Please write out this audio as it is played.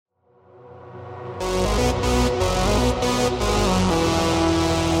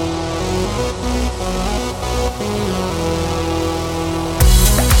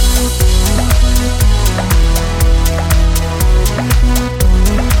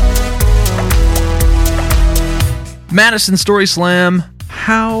Madison Story Slam,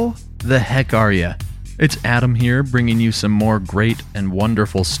 how the heck are ya? It's Adam here, bringing you some more great and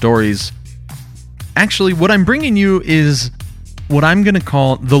wonderful stories. Actually, what I'm bringing you is what I'm going to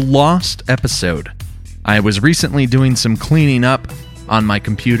call the lost episode. I was recently doing some cleaning up on my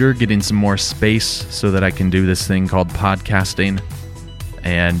computer, getting some more space so that I can do this thing called podcasting.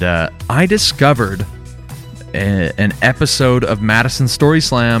 And I discovered an episode of Madison Story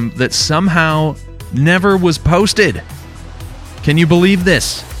Slam that somehow never was posted. Can you believe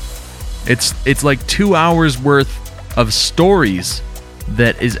this? It's like 2 hours worth of stories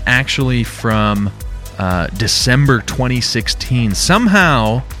that is actually from December 2016.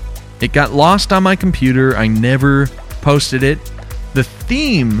 Somehow, it got lost on my computer. I never posted it. The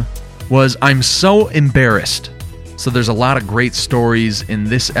theme was I'm so embarrassed. So there's a lot of great stories in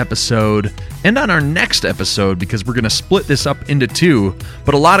this episode and on our next episode, because we're going to split this up into two,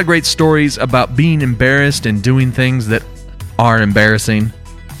 but a lot of great stories about being embarrassed and doing things that are embarrassing.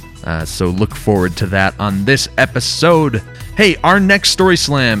 So look forward to that on this episode. Hey, our next Story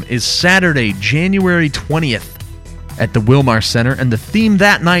Slam is Saturday, January 20th at the Wilmar Center, and the theme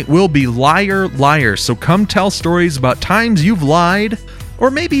that night will be Liar, Liar. So come tell stories about times you've lied, or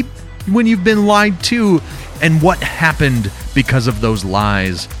maybe when you've been lied to, and what happened because of those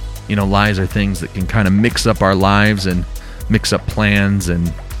lies. You know, lies are things that can kind of mix up our lives and mix up plans,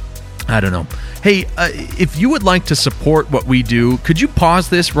 and I don't know. Hey, if you would like to support what we do, could you pause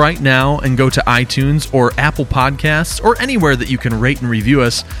this right now and go to iTunes or Apple Podcasts or anywhere that you can rate and review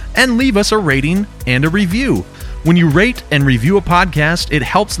us, and leave us a rating and a review. When you rate and review a podcast, it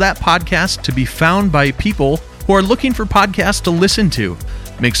helps that podcast to be found by people who are looking for podcasts to listen to.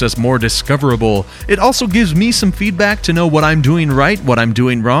 Makes us more discoverable. It also gives me some feedback to know what I'm doing right, what I'm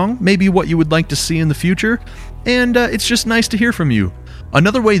doing wrong, maybe what you would like to see in the future, and it's just nice to hear from you.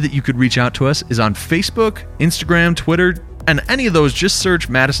 Another way that you could reach out to us is on Facebook, Instagram, Twitter, and any of those, just search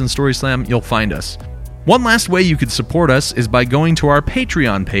Madison Story Slam, you'll find us. One last way you could support us is by going to our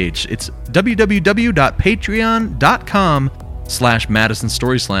Patreon page. It's www.patreon.com/Madison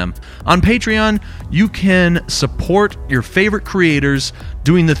Story Slam. On Patreon, you can support your favorite creators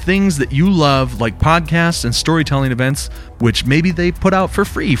doing the things that you love, like podcasts and storytelling events, which maybe they put out for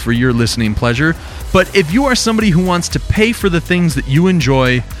free for your listening pleasure. But if you are somebody who wants to pay for the things that you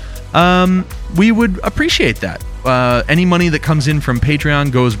enjoy, we would appreciate that. Any money that comes in from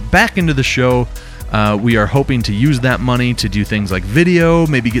Patreon goes back into the show. We are hoping to use that money to do things like video,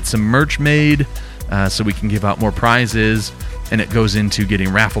 maybe get some merch made, so we can give out more prizes, and it goes into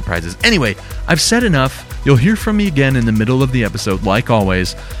getting raffle prizes. Anyway, I've said enough. You'll hear from me again in the middle of the episode, like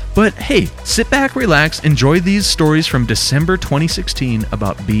always. But hey, sit back, relax, enjoy these stories from December 2016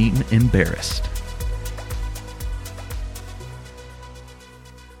 about being embarrassed.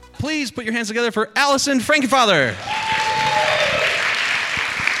 Please put your hands together for Allison Frankenfather.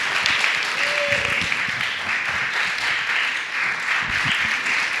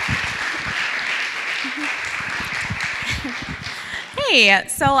 Hey,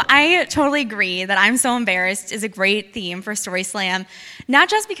 so I totally agree that I'm so embarrassed is a great theme for Story Slam. Not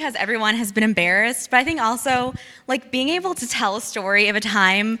just because everyone has been embarrassed, but I think also like being able to tell a story of a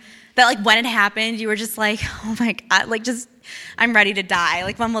time that like when it happened, you were just like, oh my God, like just I'm ready to die.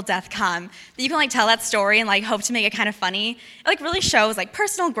 Like when will death come? That you can like tell that story and like hope to make it kind of funny. It like really shows like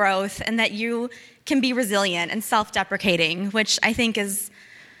personal growth and that you can be resilient and self-deprecating, which I think is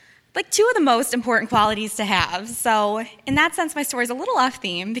like two of the most important qualities to have. So in that sense, my story's a little off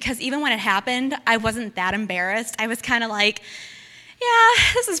theme because even when it happened, I wasn't that embarrassed. I was kind of like, yeah,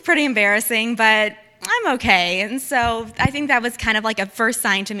 this is pretty embarrassing, but I'm okay. And so I think that was kind of like a first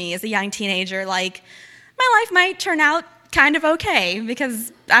sign to me as a young teenager, like my life might turn out kind of okay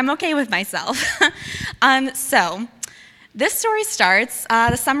because I'm okay with myself. So this story starts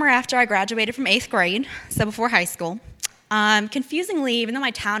the summer after I graduated from 8th grade, so before high school. Confusingly, even though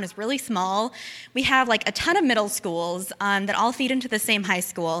my town is really small, we have like a ton of middle schools that all feed into the same high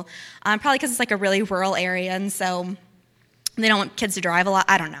school, probably because it's like a really rural area, and so they don't want kids to drive a lot.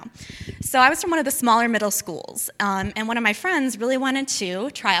 I don't know. So I was from one of the smaller middle schools, and one of my friends really wanted to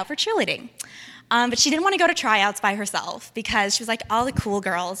try out for cheerleading. But she didn't want to go to tryouts by herself because she was like, all the cool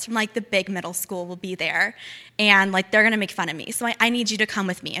girls from like the big middle school will be there, and like they're going to make fun of me, so I need you to come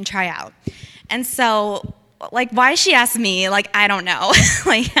with me and try out. And so like, why she asked me, like, I don't know.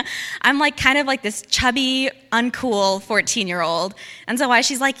 Like, I'm, like, kind of like this chubby, uncool 14-year-old. And so why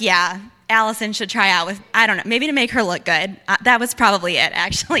she's like, yeah, Allison should try out with, I don't know, maybe to make her look good. That was probably it,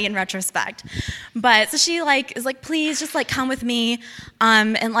 actually, in retrospect. But so she, like, is like, please just, like, come with me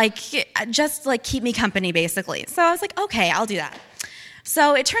and, like, just, like, keep me company, basically. So I was like, okay, I'll do that.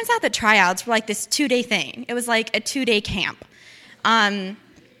 So it turns out that tryouts were like this 2-day thing. It was like a 2-day camp at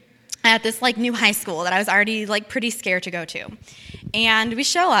this like new high school that I was already like pretty scared to go to. And we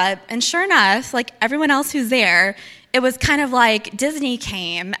show up, and sure enough, like everyone else who's there, it was kind of like Disney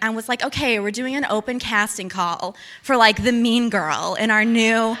came and was like, okay, we're doing an open casting call for like the mean girl in our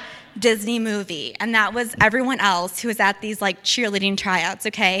new Disney movie. And that was everyone else who was at these like cheerleading tryouts,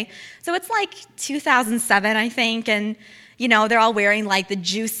 okay? So it's like 2007, I think, and you know, they're all wearing like the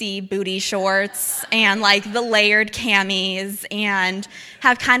juicy booty shorts and like the layered camis and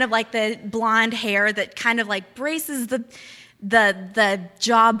have kind of like the blonde hair that kind of like braces the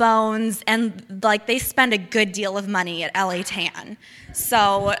jawbones, and like they spend a good deal of money at LA Tan.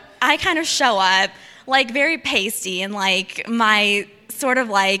 So I kind of show up like very pasty in like my sort of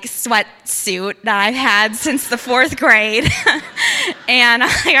like sweatsuit that I've had since the 4th grade. And I'm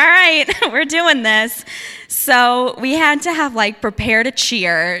like, all right, we're doing this. So we had to have like prepared a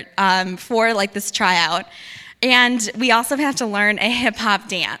cheer for like this tryout. And we also have to learn a hip hop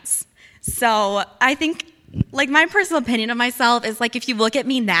dance. So I think like my personal opinion of myself is like if you look at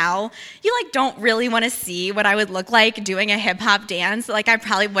me now, you like don't really want to see what I would look like doing a hip hop dance. Like I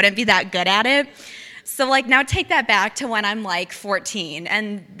probably wouldn't be that good at it. So like now take that back to when I'm like 14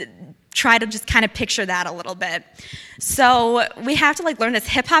 and try to just kind of picture that a little bit. So we have to like learn this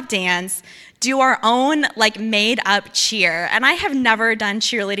hip hop dance, do our own like made up cheer. And I have never done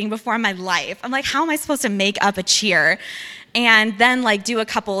cheerleading before in my life. I'm like, how am I supposed to make up a cheer? And then like do a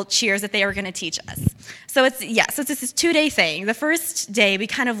couple cheers that they were going to teach us. So it's this 2-day thing. The first day we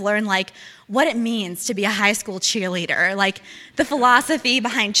kind of learn like what it means to be a high school cheerleader, like the philosophy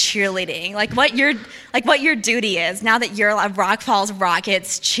behind cheerleading, like what your duty is now that you're a Rock Falls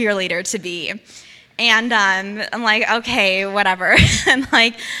Rockets cheerleader to be. And I'm like, okay, whatever. And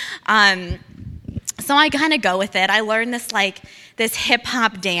like, so I kind of go with it. I learned this hip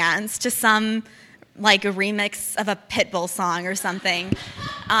hop dance to some like a remix of a Pitbull song or something.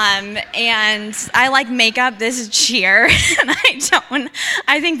 And I like make up this cheer, and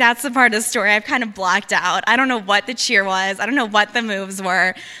I think that's the part of the story I've kind of blocked out. I don't know what the cheer was. I don't know what the moves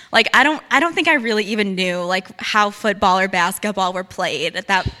were. Like, I don't think I really even knew like how football or basketball were played at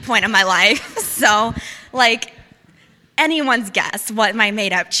that point in my life. So like anyone's guess what my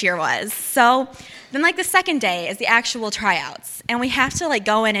made up cheer was. So then like the second day is the actual tryouts, and we have to like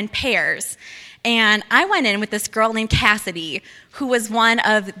go in pairs. And I went in with this girl named Cassidy, who was one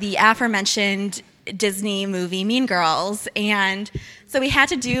of the aforementioned Disney movie Mean Girls. And so we had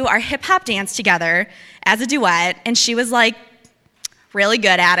to do our hip-hop dance together as a duet, and she was, like, really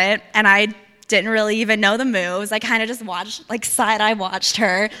good at it, and I didn't really even know the moves. I kind of just watched, like, side-eye watched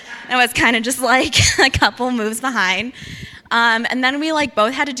her, and was kind of just, like, a couple moves behind. And then we, like,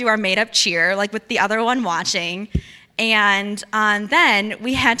 both had to do our made-up cheer, like, with the other one watching. And then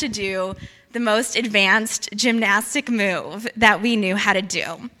we had to do the most advanced gymnastic move that we knew how to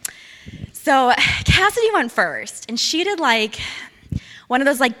do. So Cassidy went first, and she did like one of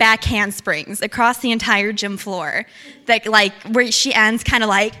those like back handsprings across the entire gym floor, that like where she ends kind of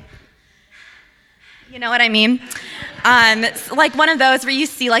like, you know what I mean? Like one of those where you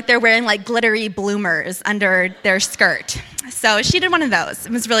see like they're wearing like glittery bloomers under their skirt. So she did one of those.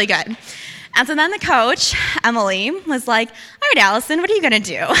 It was really good. And so then the coach, Emily, was like, all right, Allison, what are you going to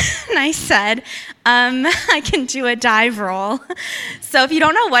do? And I said, I can do a dive roll. So if you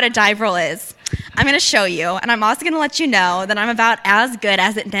don't know what a dive roll is, I'm going to show you. And I'm also going to let you know that I'm about as good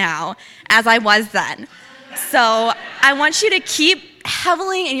at it now as I was then. So I want you to keep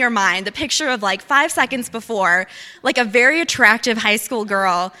heavily in your mind the picture of like 5 seconds before, like a very attractive high school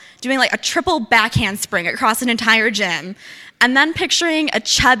girl doing like a triple back handspring across an entire gym. And then picturing a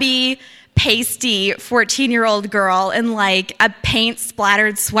chubby, pasty 14-year-old girl in like a paint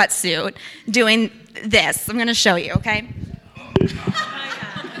splattered sweatsuit doing this. I'm going to show you, okay?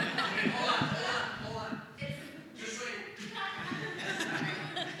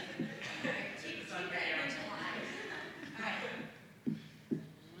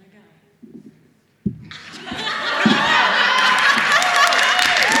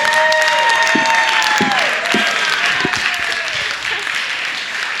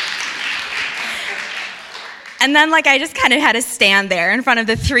 And then, like, I just kind of had to stand there in front of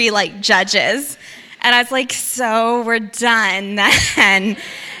the 3, like, judges. And I was like, so we're done then.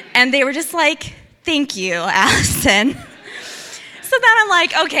 And they were just like, thank you, Allison. So then I'm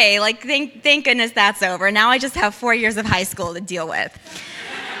like, okay, like, thank goodness that's over. Now I just have 4 years of high school to deal with.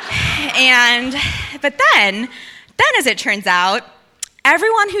 But then, as it turns out,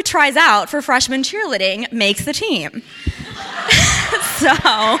 everyone who tries out for freshman cheerleading makes the team.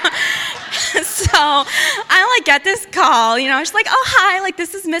 So So I like get this call, she's like, oh, hi, like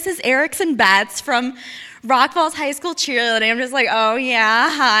this is Mrs. Erickson Betts from Rock Falls High School cheerleading. I'm just like, oh yeah,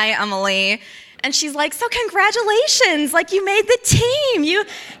 hi, Emily. And she's like, so congratulations, like you made the team. You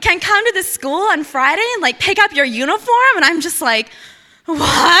can come to the school on Friday and like pick up your uniform. And I'm just like,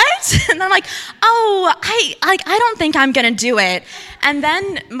 what? And I'm like, oh, I don't think I'm gonna do it. And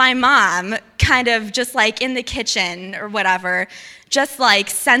then my mom kind of just like in the kitchen or whatever, just like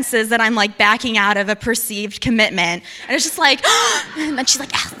senses that I'm like backing out of a perceived commitment. And it's just like, and then she's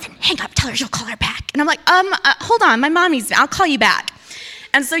like, Allison, hang up, tell her you'll call her back. And I'm like, hold on, my mom needs me, I'll call you back.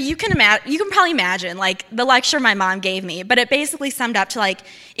 And so you can probably imagine like the lecture my mom gave me, but it basically summed up to like,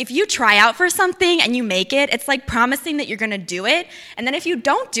 if you try out for something and you make it, it's like promising that you're gonna do it. And then if you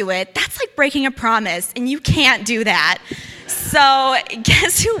don't do it, that's like breaking a promise and you can't do that. So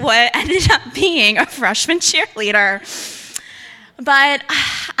guess who ended up being a freshman cheerleader? But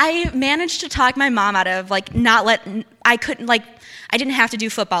I managed to talk my mom out of like I didn't have to do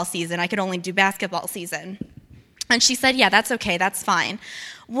football season. I could only do basketball season. And she said, yeah, that's okay, that's fine.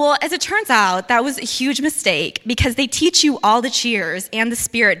 Well, as it turns out, that was a huge mistake because they teach you all the cheers and the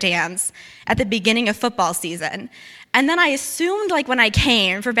spirit dance at the beginning of football season. And then I assumed like when I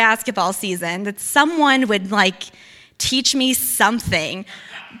came for basketball season that someone would like teach me something,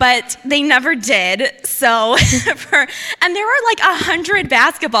 but they never did. So, and there were like 100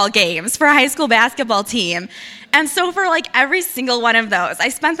 basketball games for a high school basketball team. And so for like every single one of those, I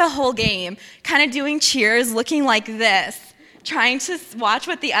spent the whole game kind of doing cheers, looking like this, trying to watch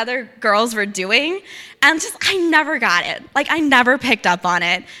what the other girls were doing. And just, I never got it. Like I never picked up on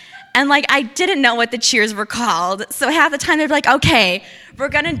it. And like I didn't know what the cheers were called. So half the time they'd be like, okay, we're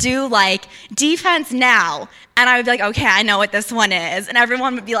gonna do like defense now. And I would be like, okay, I know what this one is. And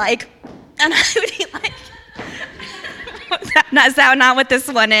everyone would be like, and I would be like, is that not what this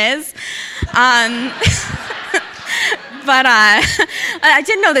one is? But I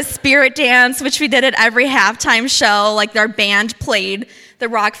didn't know the spirit dance, which we did at every halftime show. Like our band played the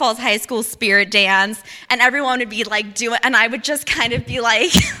Rock Falls High School spirit dance, and everyone would be like doing, and I would just kind of be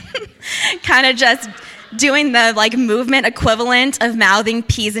like, kind of just doing the like movement equivalent of mouthing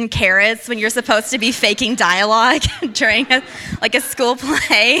peas and carrots when you're supposed to be faking dialogue during a school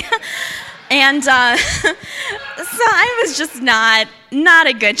play. And so I was just not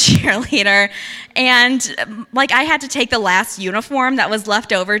a good cheerleader. And like I had to take the last uniform that was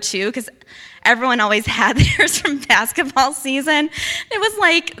left over too, because everyone always had theirs from basketball season. It was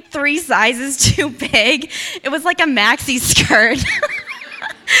like 3 sizes too big. It was like a maxi skirt.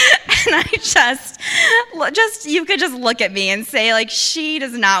 And I just you could just look at me and say like, she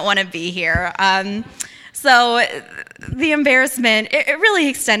does not want to be here. So the embarrassment, it really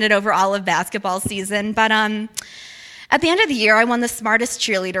extended over all of basketball season. But at the end of the year, I won the Smartest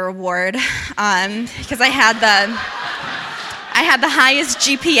Cheerleader Award because I had the highest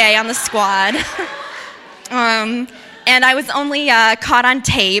GPA on the squad. And I was only caught on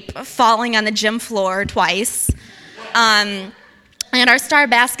tape falling on the gym floor twice. And our star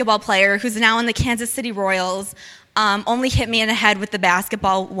basketball player, who's now in the Kansas City Royals, only hit me in the head with the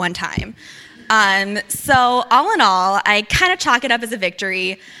basketball one time. So all in all, I kind of chalk it up as a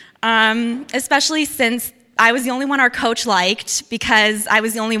victory, especially since I was the only one our coach liked because I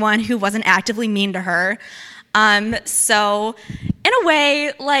was the only one who wasn't actively mean to her. So in a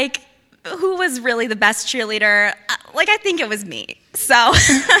way, like, who was really the best cheerleader? Like, I think it was me. So, so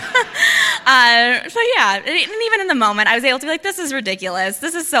yeah, and even in the moment, I was able to be like, this is ridiculous.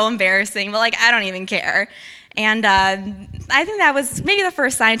 This is so embarrassing, but like, I don't even care. And I think that was maybe the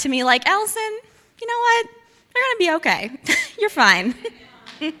first sign to me, like, Allison, you know what? You're going to be okay. You're fine.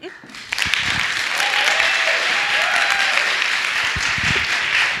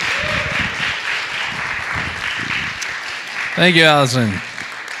 Thank you, Allison.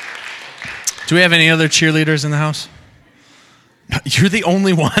 Do we have any other cheerleaders in the house? You're the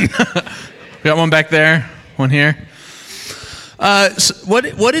only one. We got one back there, one here. So what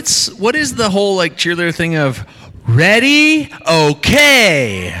is the whole like cheerleader thing of ready?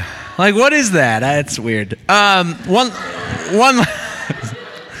 Okay. Like what is that? That's weird. One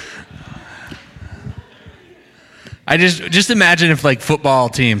I just imagine if like football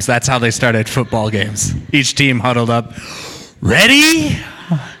teams, that's how they started football games. Each team huddled up. Ready?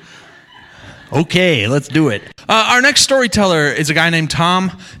 Okay, let's do it. Our next storyteller is a guy named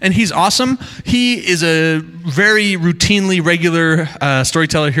Tom, and he's awesome. He is a very routinely regular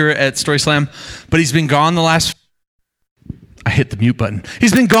storyteller here at Story Slam, but he's been gone the last... I hit the mute button.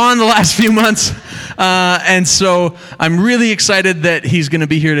 He's been gone the last few months, and so I'm really excited that he's going to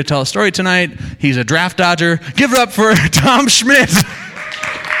be here to tell a story tonight. He's a draft dodger. Give it up for Tom Schmidt.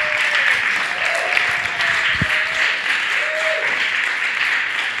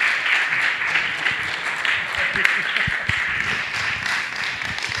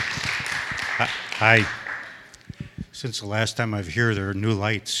 Hi. Since the last time I've here, there are new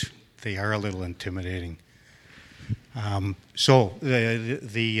lights. They are a little intimidating. So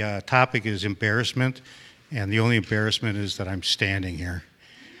the topic is embarrassment, and the only embarrassment is that I'm standing here.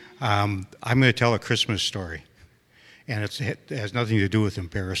 I'm going to tell a Christmas story, and it has nothing to do with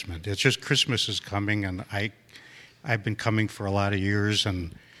embarrassment. It's just Christmas is coming, and I've been coming for a lot of years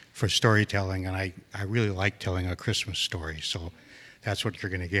and for storytelling, and I really like telling a Christmas story, so that's what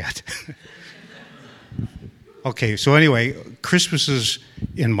you're going to get. Okay, so anyway, Christmases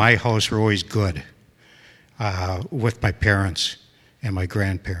in my house were always good with my parents and my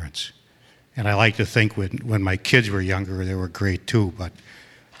grandparents. And I like to think when my kids were younger, they were great too, but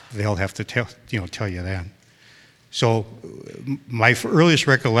they'll have to tell you that. So my earliest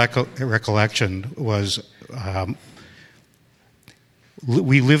recollection was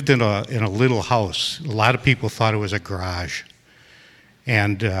we lived in a little house. A lot of people thought it was a garage.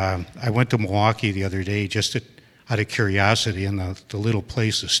 And I went to Milwaukee the other day just out of curiosity, and the little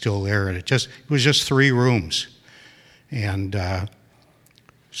place is still there. And it was just 3 rooms. And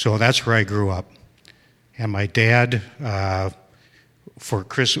so that's where I grew up. And my dad, for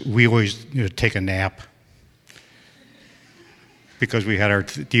Christmas, we always take a nap because we had our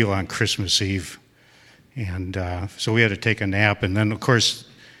deal on Christmas Eve. And so we had to take a nap. And then, of course,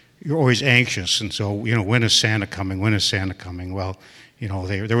 you're always anxious. And so, when is Santa coming? When is Santa coming? Well,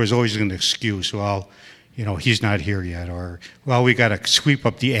 there was always an excuse. Well, he's not here yet. Or, well, we got to sweep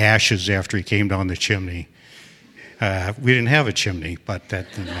up the ashes after he came down the chimney. We didn't have a chimney, but that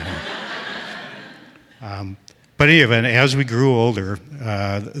didn't matter. But in any event, as we grew older,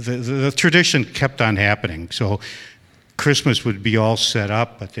 the tradition kept on happening. So Christmas would be all set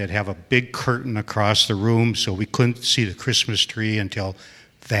up, but they'd have a big curtain across the room, so we couldn't see the Christmas tree until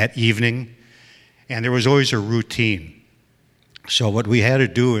that evening. And there was always a routine. So what we had to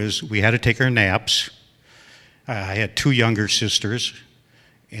do is we had to take our naps. I had 2 younger sisters,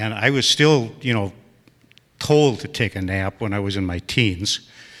 and I was still, told to take a nap when I was in my teens.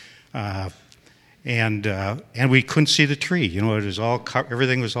 And we couldn't see the tree. It was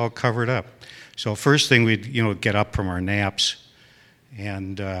everything was all covered up. So first thing we'd get up from our naps,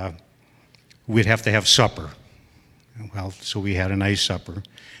 and we'd have to have supper. Well, so we had a nice supper.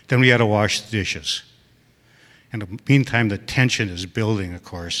 Then we had to wash the dishes. And in the meantime, the tension is building, of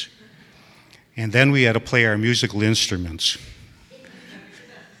course. And then we had to play our musical instruments.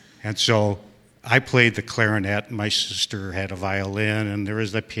 And so I played the clarinet, and my sister had a violin, and there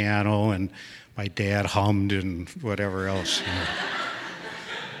was the piano, and my dad hummed and whatever else.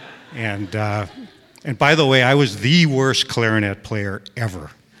 And by the way, I was the worst clarinet player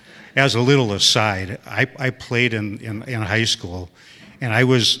ever. As a little aside, I played in high school, and I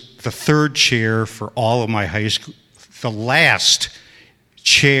was the 3rd chair for all of my high school, the last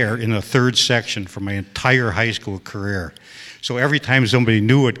chair in the 3rd section for my entire high school career. So every time somebody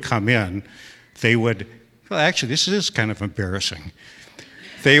new would come in, they would, well, actually, this is kind of embarrassing.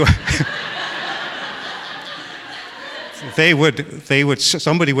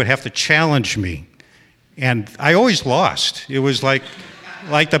 Somebody would have to challenge me, and I always lost. It was like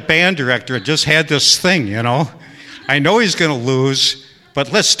the band director had just had this thing, I know he's going to lose, but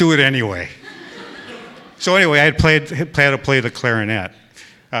let's do it anyway. So anyway, I had to play the clarinet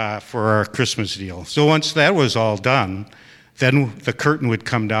for our Christmas deal. So once that was all done, then the curtain would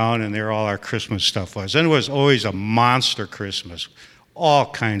come down, and there all our Christmas stuff was. And it was always a monster Christmas, all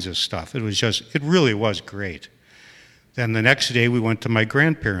kinds of stuff. It really was great. Then the next day, we went to my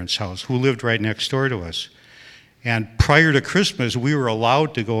grandparents' house, who lived right next door to us. And prior to Christmas, we were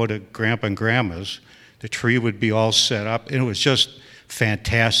allowed to go to Grandpa and Grandma's. The tree would be all set up, and it was just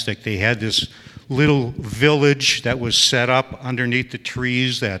fantastic. They had this little village that was set up underneath the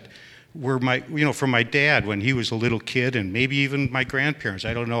trees that were for my dad when he was a little kid, and maybe even my grandparents.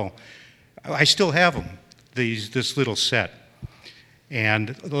 I don't know. I still have them, this little set. And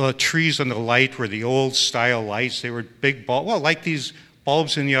the trees on the light were the old style lights. They were big bulbs, like these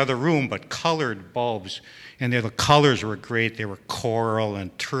bulbs in the other room, but colored bulbs. And the colors were great. They were coral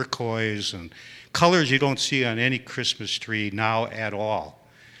and turquoise and colors you don't see on any Christmas tree now at all.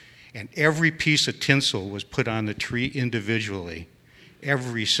 And every piece of tinsel was put on the tree individually.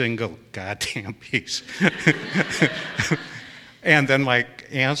 Every single goddamn piece. And then my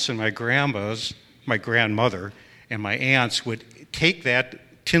aunts and my grandmas, my grandmother and my aunts would take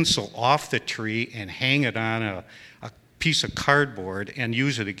that tinsel off the tree and hang it on a piece of cardboard and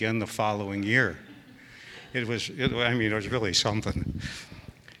use it again the following year. It was really something.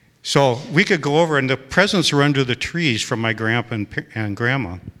 So we could go over, and the presents were under the trees from my grandpa and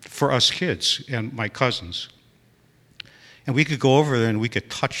grandma for us kids and my cousins. And we could go over there and we could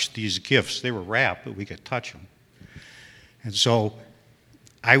touch these gifts. They were wrapped, but we could touch them. And so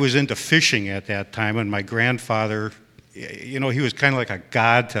I was into fishing at that time, and my grandfather, he was kind of like a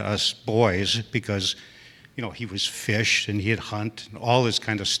god to us boys because, he was fish and he'd hunt and all this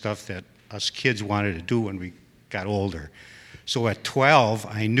kind of stuff that us kids wanted to do when we got older. So at 12,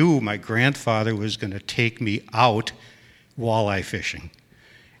 I knew my grandfather was going to take me out walleye fishing.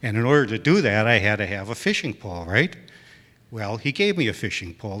 And in order to do that, I had to have a fishing pole, right? Well, he gave me a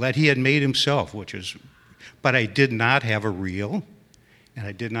fishing pole that he had made himself, but I did not have a reel, and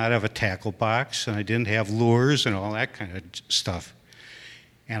I did not have a tackle box, and I didn't have lures and all that kind of stuff.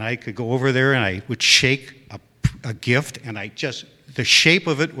 And I could go over there and I would shake a gift, and the shape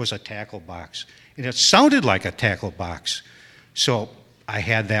of it was a tackle box. And it sounded like a tackle box. So I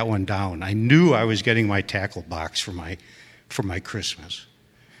had that one down. I knew I was getting my tackle box for my Christmas.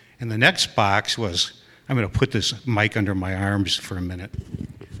 And the next box was, I'm going to put this mic under my arms for a minute.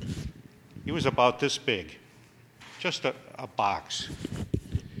 It was about this big, just a box.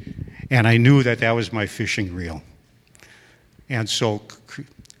 And I knew that was my fishing reel. And so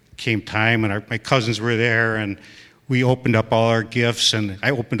came time, and my cousins were there, and we opened up all our gifts, and I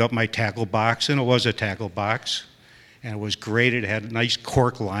opened up my tackle box, and it was a tackle box. And it was great. It had nice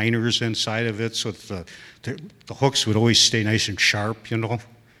cork liners inside of it, so the hooks would always stay nice and sharp, Well,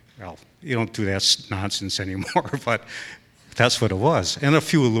 you don't do that nonsense anymore, but that's what it was. And a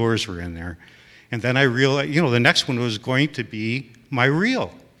few lures were in there. And then I realized, the next one was going to be my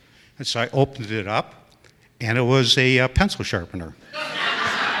reel. And so I opened it up, and it was a pencil sharpener.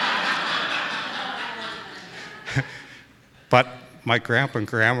 But my grandpa and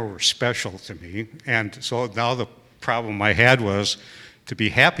grandma were special to me, and so now the problem I had was to be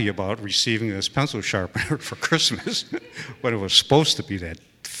happy about receiving this pencil sharpener for Christmas when it was supposed to be that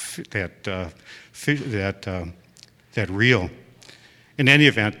reel. In any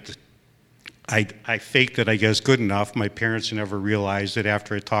event, I faked it, I guess, good enough. My parents never realized it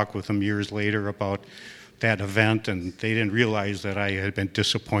after I talked with them years later about that event, and they didn't realize that I had been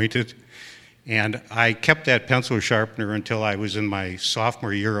disappointed. And I kept that pencil sharpener until I was in my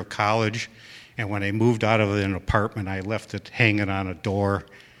sophomore year of college. And when I moved out of an apartment, I left it hanging on a door.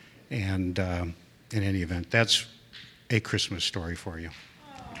 And in any event, that's a Christmas story for you.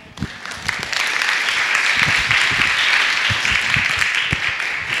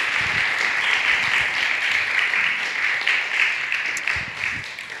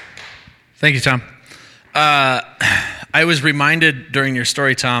 Thank you, Tom. I was reminded during your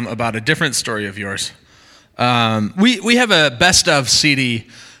story, Tom, about a different story of yours. We have a best of CD.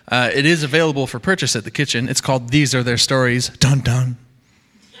 It is available for purchase at the kitchen. It's called These Are Their Stories. Dun dun.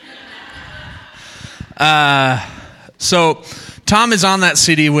 So Tom is on that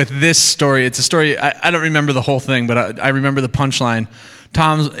CD with this story. It's a story, I don't remember the whole thing, but I remember the punchline.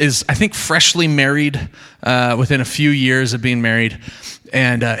 Tom is, I think, freshly married, within a few years of being married.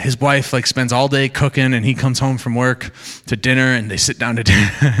 And his wife spends all day cooking, and he comes home from work to dinner, and they sit down to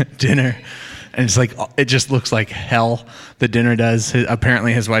dinner. And it just looks like hell, the dinner does.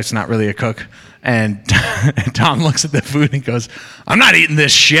 Apparently his wife's not really a cook. And Tom looks at the food and goes, "I'm not eating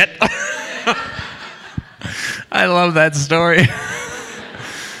this shit." I love that story.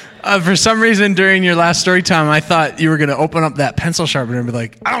 For some reason, during your last story time, I thought you were going to open up that pencil sharpener and be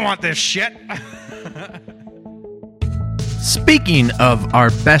like, "I don't want this shit." Speaking of our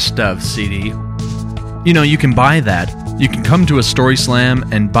best of CD, you can buy that. You can come to a Story Slam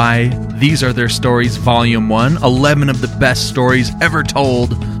and buy These Are Their Stories Volume 1, 11 of the best stories ever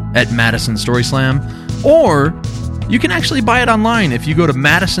told at Madison Story Slam. Or you can actually buy it online if you go to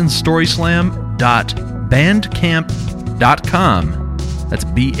madisonstoryslam.bandcamp.com. That's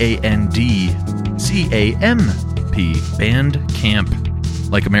BANDCAMP,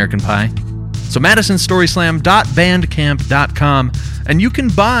 Bandcamp, like American Pie. So madisonstoryslam.bandcamp.com, and you can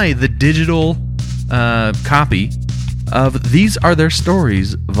buy the digital copy of These Are Their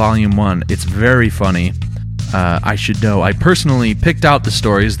Stories Volume 1. It's very funny. I should know. I personally picked out the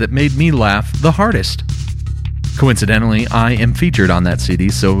stories that made me laugh the hardest. Coincidentally, I am featured on that CD,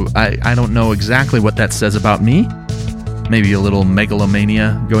 so I don't know exactly what that says about me. Maybe a little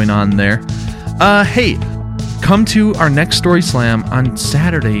megalomania going on there. Hey, come to our next Story Slam on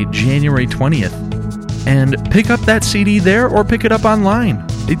Saturday, January 20th, and pick up that CD there or pick it up online.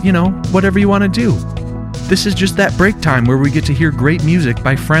 Whatever you want to do. This is just that break time where we get to hear great music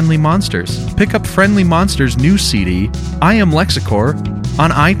by Friendly Monsters. Pick up Friendly Monsters' new CD, I Am Lexicor,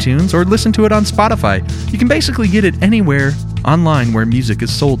 on iTunes or listen to it on Spotify. You can basically get it anywhere online where music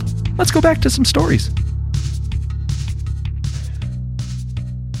is sold. Let's go back to some stories.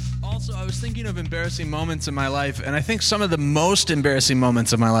 Also, I was thinking of embarrassing moments in my life, and I think some of the most embarrassing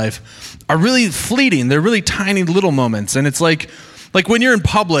moments of my life are really fleeting. They're really tiny little moments, and it's like when you're in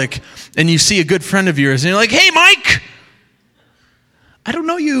public and you see a good friend of yours, and you're like, "Hey, Mike, I don't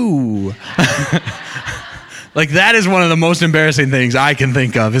know you." Like, that is one of the most embarrassing things I can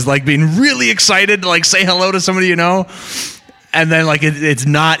think of, is like being really excited to like say hello to somebody you know, and then like it's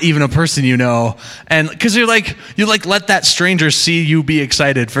not even a person you know, and because you let that stranger see you be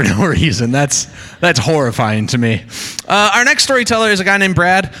excited for no reason. That's horrifying to me. Our next storyteller is a guy named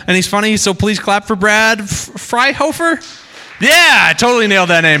Brad, and he's funny, so please clap for Brad Freihofer. Yeah, I totally nailed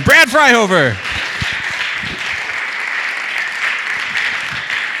that name. Brad Freihofer.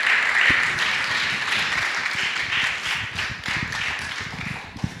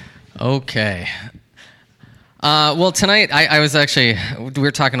 Okay. Well, tonight I was actually, we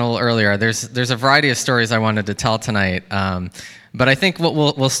were talking a little earlier. There's a variety of stories I wanted to tell tonight, but I think what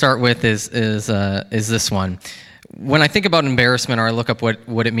we'll start with is this one. When I think about embarrassment, or I look up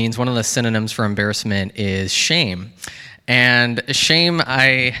what it means, one of the synonyms for embarrassment is shame, and shame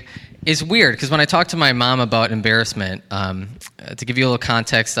is weird, because when I talk to my mom about embarrassment, to give you a little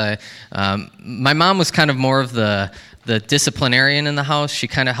context, my mom was kind of more of the disciplinarian in the house. She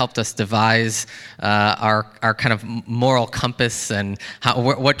kind of helped us devise our kind of moral compass and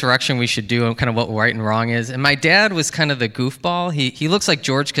what direction we should do and kind of what right and wrong is. And my dad was kind of the goofball. He looks like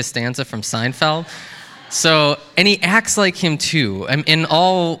George Costanza from Seinfeld. So, and he acts like him too, in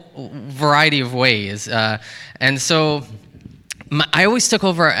all variety of ways. And so I always took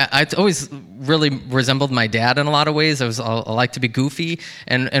over. I always really resembled my dad in a lot of ways. I like to be goofy,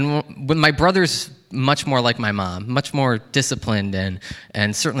 and when my brother's much more like my mom, much more disciplined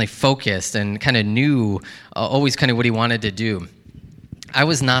and certainly focused, and kind of knew always kind of what he wanted to do. I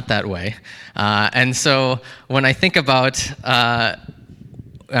was not that way, and so when I think about.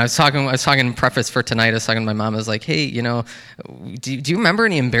 I was talking in preface for tonight. I was talking to my mom. I was like, "Hey, do you remember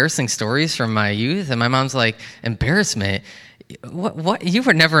any embarrassing stories from my youth?" And my mom's like, "Embarrassment? What? You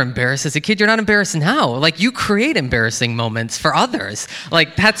were never embarrassed as a kid. You're not embarrassed now. Like, you create embarrassing moments for others.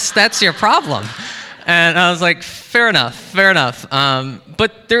 Like, that's your problem." And I was like, fair enough.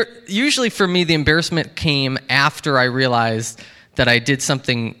 But usually for me, the embarrassment came after I realized that I did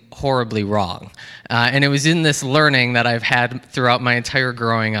something horribly wrong. And it was in this learning that I've had throughout my entire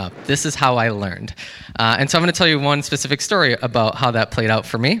growing up. This is how I learned. And so I'm going to tell you one specific story about how that played out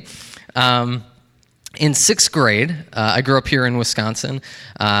for me. In sixth grade, I grew up here in Wisconsin,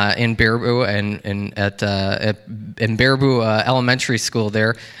 in Baraboo, and at Baraboo Elementary School.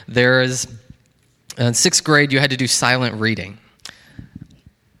 There is, in sixth grade, you had to do silent reading.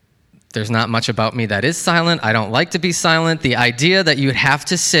 There's not much about me that is silent. I don't like to be silent. The idea that you'd have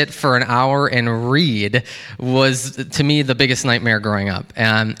to sit for an hour and read was, to me, the biggest nightmare growing up.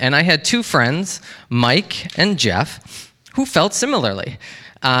 And I had two friends, Mike and Jeff, who felt similarly.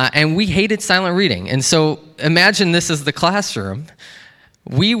 And we hated silent reading. And so imagine this as the classroom.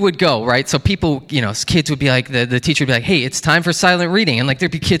 We would go, right? So people, kids would be like, the teacher would be like, "Hey, it's time for silent reading." And like,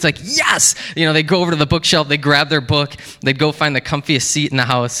 there'd be kids like, "Yes!" They'd go over to the bookshelf, they'd grab their book, they'd go find the comfiest seat in the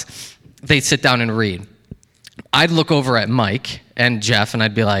house, they'd sit down and read. I'd look over at Mike and Jeff, and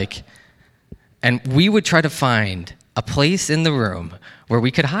I'd be like, and we would try to find a place in the room where we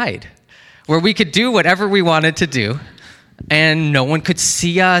could hide, where we could do whatever we wanted to do, and no one could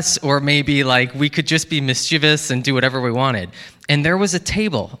see us, or maybe like we could just be mischievous and do whatever we wanted. And there was a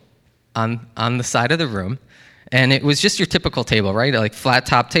table on the side of the room, and it was just your typical table, right? Like flat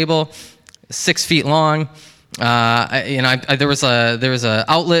top table, 6 feet long. There was a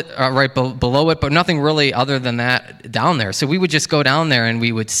outlet right below it, but nothing really other than that down there. So we would just go down there and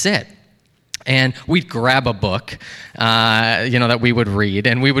we would sit. And we'd grab a book, that we would read,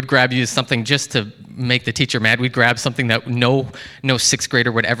 and we would use something just to make the teacher mad. We'd grab something that no sixth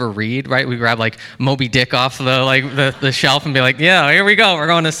grader would ever read, right? We'd grab like Moby Dick off the shelf and be like, "Yeah, here we go. We're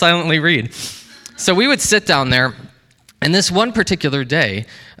going to silently read." So we would sit down there, and this one particular day,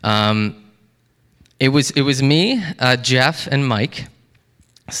 it was me, Jeff, and Mike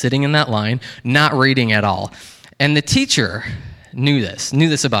sitting in that line, not reading at all, and the teacher knew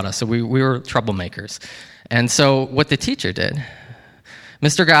this about us, so we were troublemakers. And so what the teacher did,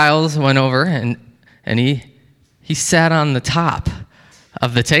 Mr. Giles went over and he sat on the top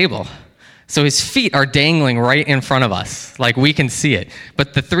of the table. So his feet are dangling right in front of us, like we can see it.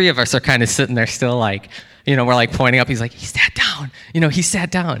 But the three of us are kind of sitting there still like, we're like pointing up. He's like, "He sat down. He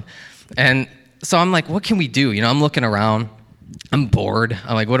sat down." And so I'm like, what can we do? I'm looking around. I'm bored.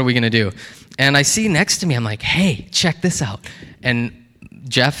 I'm like, what are we going to do? And I see next to me, I'm like, "Hey, check this out." And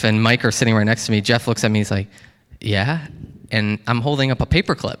Jeff and Mike are sitting right next to me. Jeff looks at me, he's like, "Yeah?" And I'm holding up a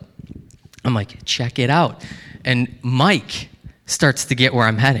paperclip. I'm like, check it out. And Mike starts to get where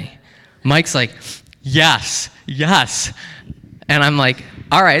I'm heading. Mike's like, yes. And I'm like,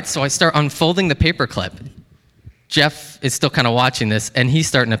 all right. So I start unfolding the paperclip. Jeff is still kind of watching this, and he's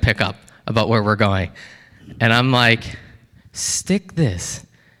starting to pick up about where we're going. And I'm like, stick this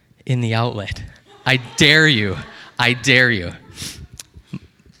in the outlet. I dare you.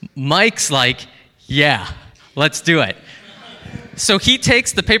 Mike's like, yeah, let's do it. So he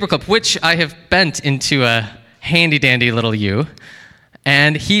takes the paperclip, which I have bent into a handy-dandy little U,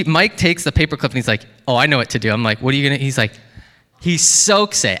 and Mike takes the paperclip, and he's like, oh, I know what to do. I'm like, what are you going to... He's like, he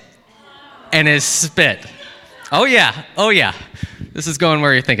soaks it in his spit. Oh, yeah. This is going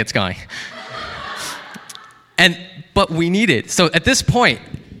where you think it's going. But we need it. So at this point,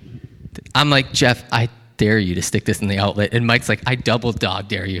 I'm like, Jeff, I dare you to stick this in the outlet. And Mike's like, I double dog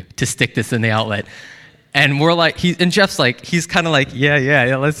dare you to stick this in the outlet. And we're like, and Jeff's like, he's kind of like,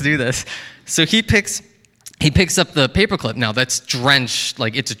 yeah, let's do this. So he picks up the paperclip now that's drenched,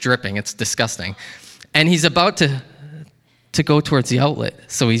 like it's dripping, it's disgusting. And he's about to go towards the outlet.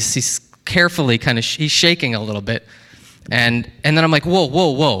 So he's carefully he's shaking a little bit. And then I'm like,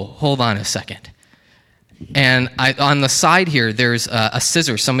 whoa, hold on a second. And on the side here, there's a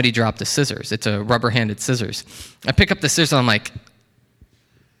scissor. Somebody dropped a scissors. It's a rubber-handed scissors. I pick up the scissors, and I'm like,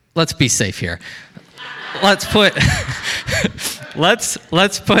 let's be safe here. Let's put the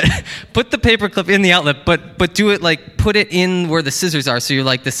paperclip in the outlet, but do it like put it in where the scissors are, so you're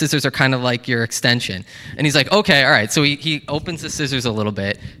like the scissors are kind of like your extension. And he's like, okay, all right. So he opens the scissors a little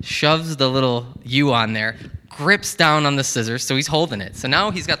bit, shoves the little U on there, grips down on the scissors, so he's holding it. So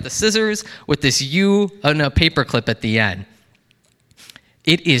now he's got the scissors with this U and a paperclip at the end.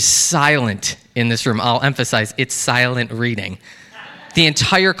 It is silent in this room. I'll emphasize, it's silent reading. The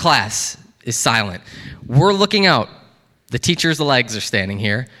entire class is silent. We're looking out. The teacher's legs are standing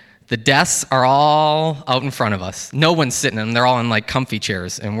here. The desks are all out in front of us. No one's sitting in them. They're all in like comfy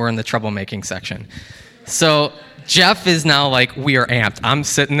chairs, and we're in the troublemaking section. So Jeff is now like, we are amped. I'm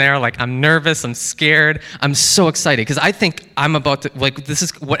sitting there like, I'm nervous, I'm scared, I'm so excited because I think I'm about to, like, this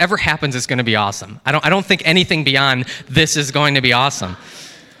is, whatever happens is going to be awesome. I don't think anything beyond this is going to be awesome.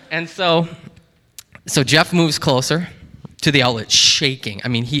 And so Jeff moves closer to the outlet, shaking. I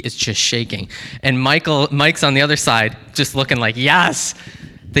mean, he is just shaking. And Mike's on the other side, just looking like, yes.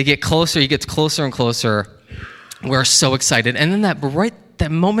 They get closer, he gets closer and closer. We're so excited. And then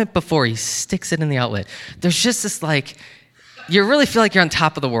that moment before he sticks it in the outlet, there's just this like, you really feel like you're on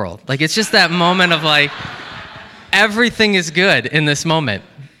top of the world. Like, it's just that moment of like, everything is good in this moment.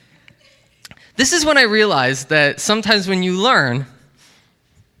 This is when I realized that sometimes when you learn,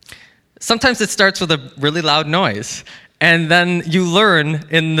 sometimes it starts with a really loud noise. And then you learn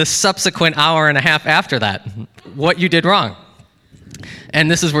in the subsequent hour and a half after that what you did wrong. And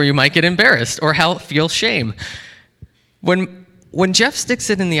this is where you might get embarrassed or feel shame. When Jeff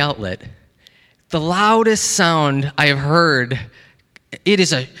sticks it in the outlet, the loudest sound I have heard, it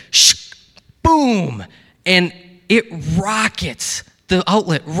is a boom, and it rockets. The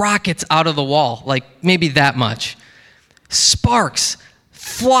outlet rockets out of the wall, like maybe that much. Sparks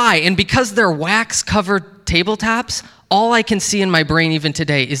fly, and because they're wax-covered tabletops, all I can see in my brain even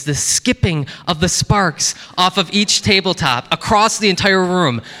today is the skipping of the sparks off of each tabletop across the entire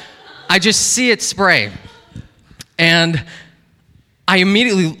room. I just see it spray. And I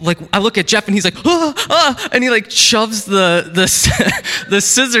immediately, I look at Jeff and he's like, and he shoves the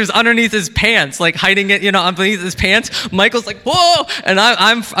scissors underneath his pants, hiding it, underneath his pants. Michael's like, whoa, and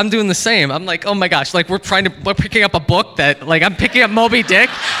I'm doing the same. I'm like, oh my gosh, we're picking up a book that, I'm picking up Moby Dick,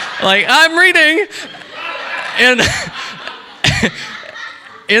 I'm reading. And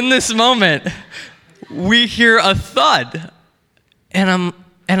in this moment, we hear a thud, and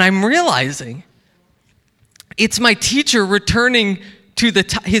I'm realizing it's my teacher returning to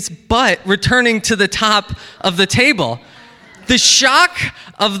his butt returning to the top of the table. The shock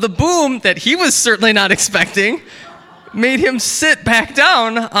of the boom that he was certainly not expecting made him sit back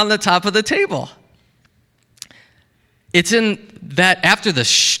down on the top of the table. It's in that after the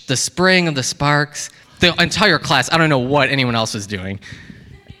spraying of the sparks, the entire class, I don't know what anyone else is doing.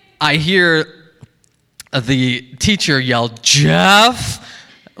 I hear the teacher yell, Jeff,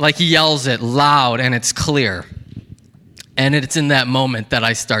 he yells it loud and it's clear. And it's in that moment that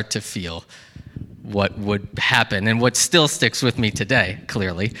I start to feel what would happen. And what still sticks with me today,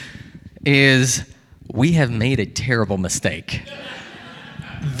 clearly, is we have made a terrible mistake.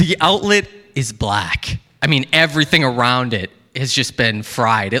 The outlet is black. I mean, everything around it has just been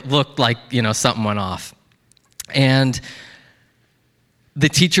fried. It looked like, something went off. And the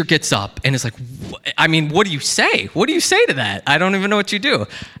teacher gets up and is like, what do you say? What do you say to that? I don't even know what you do.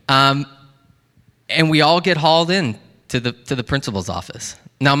 And we all get hauled in to the principal's office.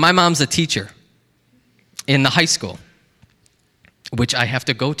 Now, my mom's a teacher in the high school, which I have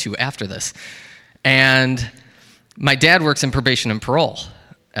to go to after this. And my dad works in probation and parole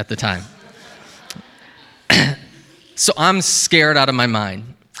at the time. So I'm scared out of my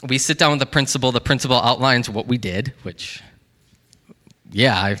mind. We sit down with the principal. The principal outlines what we did, which,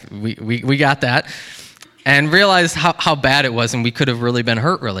 yeah, we got that. And realized how bad it was, and we could have really been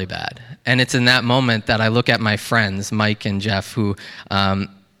hurt really bad. And it's in that moment that I look at my friends, Mike and Jeff, who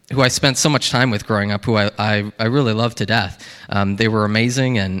I spent so much time with growing up, who I really loved to death. They were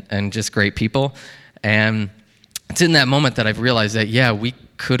amazing and just great people. And it's in that moment that I've realized that, yeah, we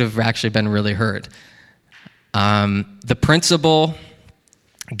could have actually been really hurt. The principal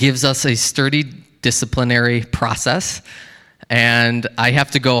gives us a sturdy disciplinary process, and I have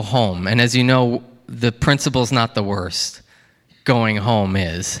to go home. And as you know, the principal's not the worst. Going home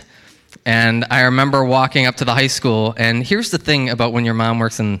is. And I remember walking up to the high school, and here's the thing about when your mom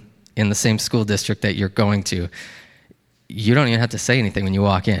works in the same school district that you're going to. You don't even have to say anything when you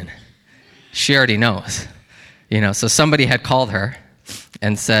walk in. She already knows. So somebody had called her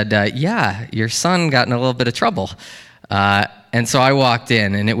and said, yeah, your son got in a little bit of trouble. And so I walked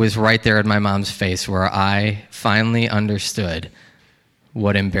in, and it was right there in my mom's face where I finally understood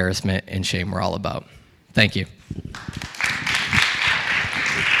what embarrassment and shame were all about. Thank you.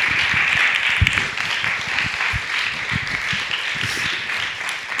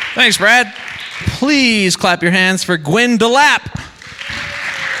 Thanks, Brad. Please clap your hands for Gwen DeLapp.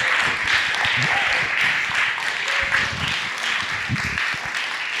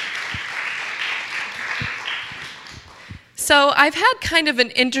 So I've had kind of an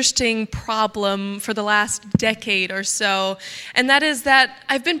interesting problem for the last decade or so, and that is that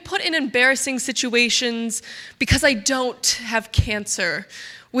I've been put in embarrassing situations because I don't have cancer,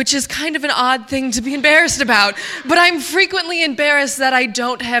 which is kind of an odd thing to be embarrassed about. But I'm frequently embarrassed that I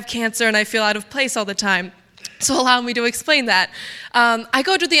don't have cancer and I feel out of place all the time. So allow me to explain that. I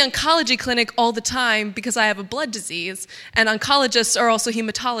go to the oncology clinic all the time because I have a blood disease, and oncologists are also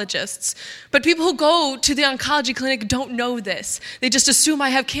hematologists. But people who go to the oncology clinic don't know this. They just assume I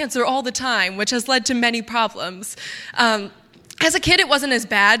have cancer all the time, which has led to many problems. As a kid, it wasn't as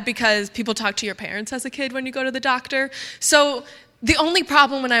bad because people talk to your parents as a kid when you go to the doctor. So the only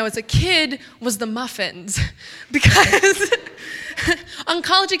problem when I was a kid was the muffins, because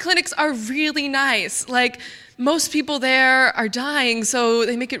oncology clinics are really nice. Like, most people there are dying, so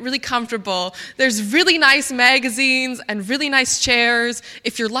they make it really comfortable. There's really nice magazines and really nice chairs.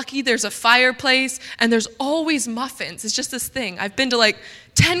 If you're lucky, there's a fireplace, and there's always muffins. It's just this thing. I've been to like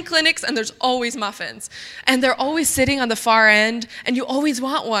 10 clinics, and there's always muffins. And they're always sitting on the far end, and you always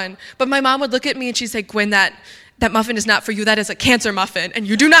want one. But my mom would look at me, and she'd say, Gwen, that muffin is not for you. That is a cancer muffin, and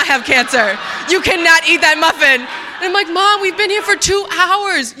you do not have cancer. You cannot eat that muffin. And I'm like, Mom, we've been here for 2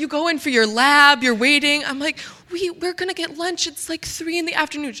 hours. You go in for your lab, you're waiting. I'm like, we're going to get lunch. It's like 3 in the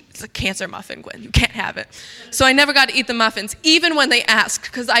afternoon. It's a cancer muffin, Gwen. You can't have it. So I never got to eat the muffins, even when they asked,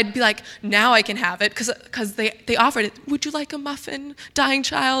 because I'd be like, now I can have it, because they offered it. Would you like a muffin, dying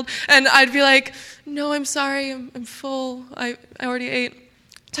child? And I'd be like, no, I'm sorry. I'm full. I already ate.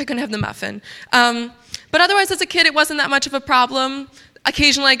 So I couldn't have the muffin. But otherwise, as a kid, it wasn't that much of a problem.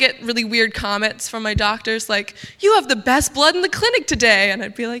 Occasionally, I get really weird comments from my doctors, like, you have the best blood in the clinic today. And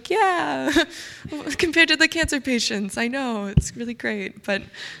I'd be like, yeah, compared to the cancer patients, I know, it's really great. But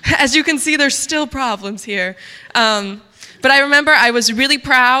as you can see, there's still problems here. But I remember I was really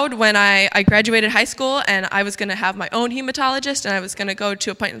proud when I graduated high school, and I was going to have my own hematologist, and I was going to go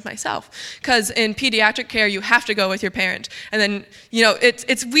to appointments myself. Because in pediatric care, you have to go with your parent. And then,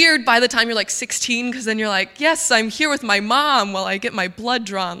 it's weird by the time you're like 16, because then you're like, yes, I'm here with my mom while I get my blood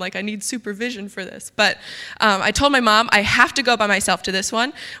drawn. Like, I need supervision for this. But I told my mom, I have to go by myself to this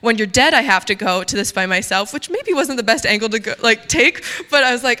one. When you're dead, I have to go to this by myself, which maybe wasn't the best angle to go, take. But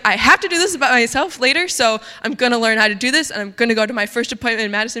I was like, I have to do this by myself later, so I'm going to learn how to do this. And I'm going to go to my first appointment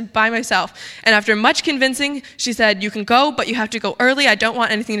in Madison by myself. And after much convincing, she said, you can go, but you have to go early. I don't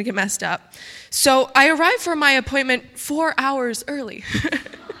want anything to get messed up. So I arrived for my appointment 4 hours early.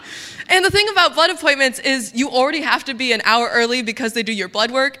 And the thing about blood appointments is you already have to be an hour early because they do your blood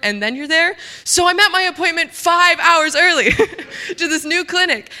work and then you're there. So I'm at my appointment 5 hours early to this new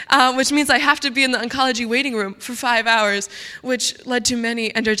clinic, which means I have to be in the oncology waiting room for 5 hours, which led to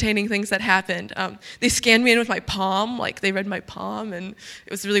many entertaining things that happened. They scanned me in with my palm, like they read my palm, and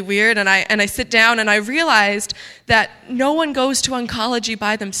it was really weird. And I sit down and I realized that no one goes to oncology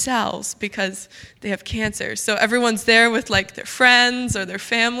by themselves because they have cancer. So everyone's there with like their friends or their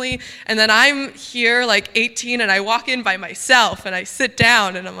family. And then I'm here like 18 and I walk in by myself and I sit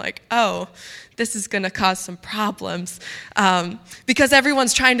down and I'm like, oh, this is going to cause some problems because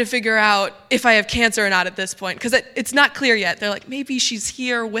everyone's trying to figure out if I have cancer or not at this point, because it's not clear yet. They're like, maybe she's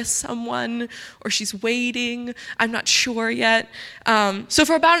here with someone or she's waiting. I'm not sure yet. So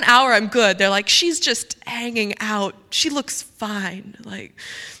for about an hour, I'm good. They're like, she's just hanging out. She looks fine. Like,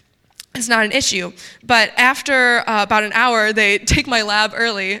 it's not an issue. But after about an hour, they take my lab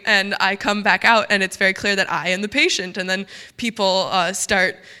early, and I come back out, and it's very clear that I am the patient. And then people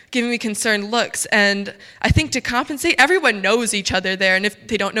start giving me concerned looks. And I think to compensate, everyone knows each other there. And if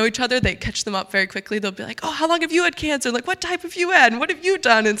they don't know each other, they catch them up very quickly. They'll be like, oh, how long have you had cancer? Like, what type have you had? And what have you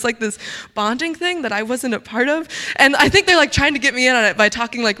done? And it's like this bonding thing that I wasn't a part of. And I think they're like trying to get me in on it by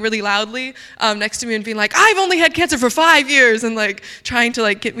talking like really loudly next to me and being like, I've only had cancer for 5 years, and like trying to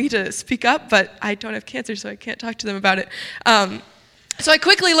like get me to speak up, but I don't have cancer, so I can't talk to them about it. So I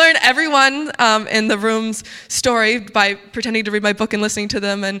quickly learned everyone in the room's story by pretending to read my book and listening to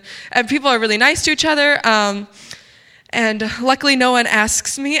them, and people are really nice to each other. And luckily no one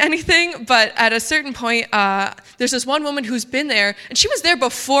asks me anything, but at a certain point, there's this one woman who's been there, and she was there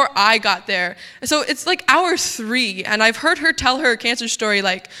before I got there. So it's like hour 3, and I've heard her tell her cancer story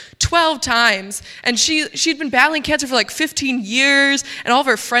like 12 times, and she'd been battling cancer for like 15 years, and all of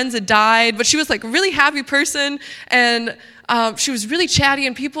her friends had died, but she was like a really happy person, and she was really chatty,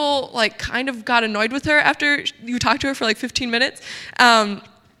 and people like kind of got annoyed with her after you talked to her for like 15 minutes.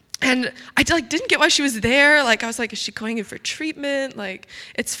 And I like didn't get why she was there. Like I was like, is she going in for treatment? Like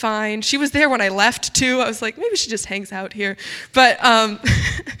it's fine. She was there when I left too. I was like, maybe she just hangs out here. But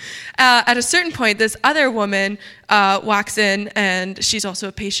at a certain point, this other woman walks in, and she's also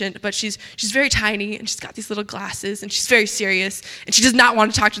a patient, but she's very tiny, and she's got these little glasses, and she's very serious, and she does not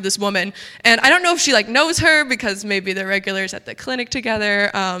want to talk to this woman. And I don't know if she like knows her because maybe they're regulars at the clinic together.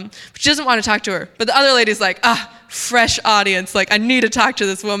 But she doesn't want to talk to her. But the other lady's like, fresh audience, like I need to talk to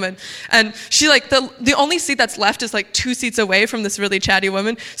this woman. And she like the only seat that's left is like 2 seats away from this really chatty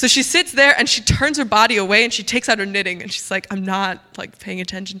woman. So she sits there and she turns her body away and she takes out her knitting, and she's like, I'm not like paying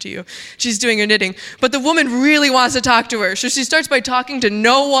attention to you. She's doing her knitting. But the woman really wants to talk to her. So she starts by talking to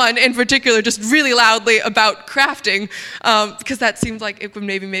no one in particular, just really loudly about crafting, because that seemed like it would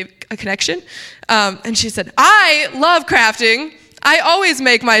maybe make a connection. And she said, I love crafting. I always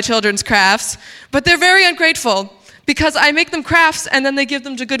make my children's crafts, but they're very ungrateful, because I make them crafts and then they give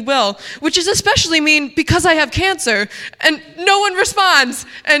them to Goodwill, which is especially mean because I have cancer, and no one responds.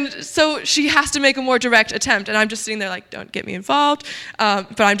 And so she has to make a more direct attempt, and I'm just sitting there like, don't get me involved,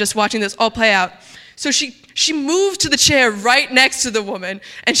 but I'm just watching this all play out. So she moves to the chair right next to the woman,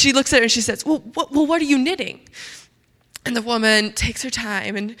 and she looks at her and she says, well, what are you knitting? And the woman takes her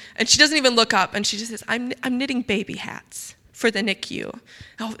time, and she doesn't even look up, and she just says, I'm knitting baby hats for the NICU.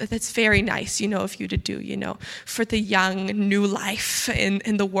 Oh, that's very nice, of you to do, for the young new life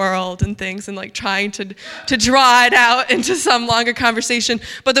in the world and things, and like trying to draw it out into some longer conversation.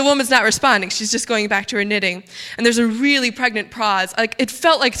 But the woman's not responding. She's just going back to her knitting. And there's a really pregnant pause. Like it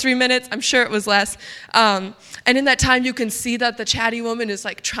felt like 3 minutes. I'm sure it was less. And in that time, you can see that the chatty woman is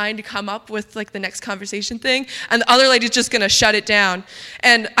like trying to come up with like the next conversation thing, and the other lady's just gonna shut it down.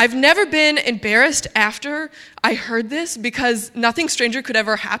 And I've never been embarrassed after I heard this, because nothing stranger could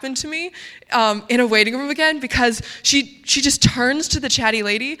ever happen to me in a waiting room again, because she just turns to the chatty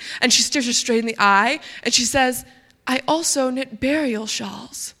lady and she stares her straight in the eye, and she says, I also knit burial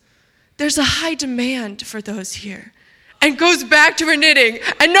shawls. There's a high demand for those here. And goes back to her knitting,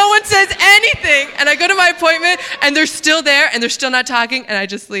 and no one says anything. And I go to my appointment, and they're still there, and they're still not talking, and I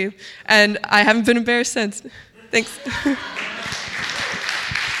just leave. And I haven't been embarrassed since. Thanks.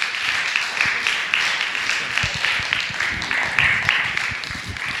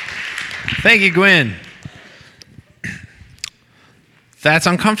 Thank you, Gwen. That's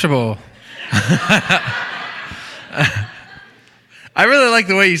uncomfortable. I really like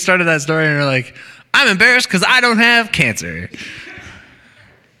the way you started that story, and you're like, I'm embarrassed because I don't have cancer.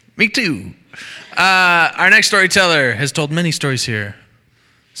 Me too. Our next storyteller has told many stories here.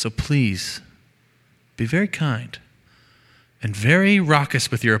 So please, be very kind and very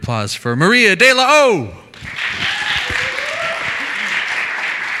raucous with your applause for Maria De La O.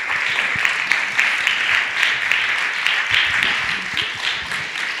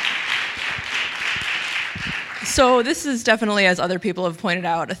 So this is definitely, as other people have pointed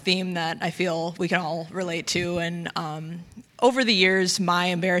out, a theme that I feel we can all relate to. And over the years, my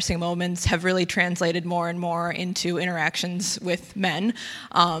embarrassing moments have really translated more and more into interactions with men.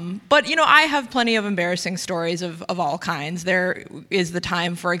 But, I have plenty of embarrassing stories of all kinds. There is the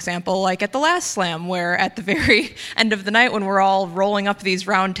time, for example, like at the last slam, where at the very end of the night when we're all rolling up these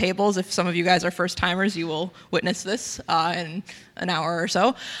round tables, if some of you guys are first-timers, you will witness this. And an hour or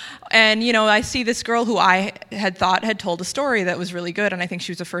so. And, I see this girl who I had thought had told a story that was really good, and I think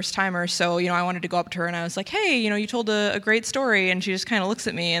she was a first-timer. So, I wanted to go up to her, and I was like, hey, you told a great story. And she just kind of looks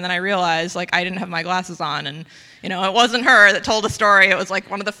at me, and then I realized, I didn't have my glasses on, and, it wasn't her that told a story. It was,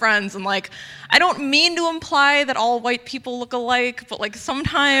 one of the friends. And, I don't mean to imply that all white people look alike, but,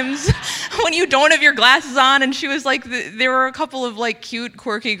 sometimes when you don't have your glasses on, and she was, there were a couple of, cute,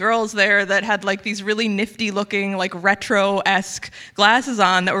 quirky girls there that had, these really nifty-looking, retro-esque glasses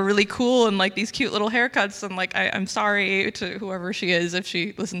on that were really cool and, these cute little haircuts. And, I'm sorry to whoever she is if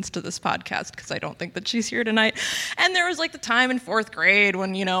she listens to this podcast, because I don't think that she's here tonight. And there was, the time in 4th grade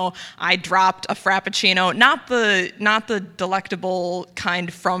when, I dropped a Frappuccino, not the delectable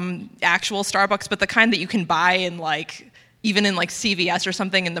kind from actual Starbucks, but the kind that you can buy in even in CVS or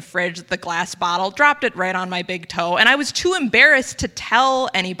something in the fridge, the glass bottle, dropped it right on my big toe. And I was too embarrassed to tell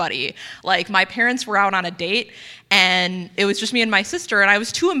anybody. My parents were out on a date, and it was just me and my sister, and I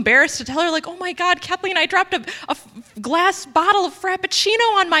was too embarrassed to tell her, oh my God, Kathleen, I dropped a glass bottle of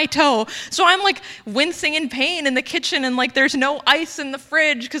Frappuccino on my toe. So I'm wincing in pain in the kitchen, and there's no ice in the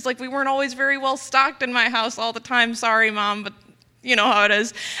fridge, because we weren't always very well stocked in my house all the time. Sorry, Mom, but you know how it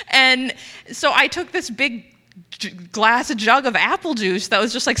is. And so I took this big jug of apple juice that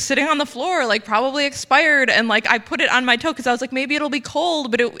was just sitting on the floor, probably expired, and I put it on my toe because I was maybe it'll be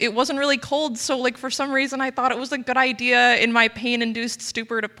cold, but it wasn't really cold. So for some reason I thought it was a good idea in my pain-induced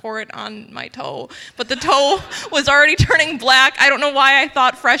stupor to pour it on my toe, but the toe was already turning black. I don't know why I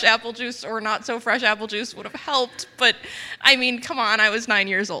thought fresh apple juice or not so fresh apple juice would have helped, but I mean, come on, I was 9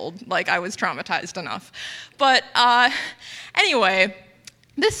 years old. I was traumatized enough. But anyway,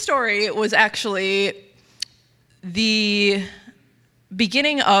 this story was actually the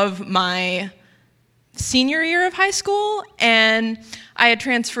beginning of my senior year of high school, and I had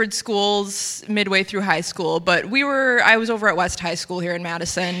transferred schools midway through high school, but I was over at West High School here in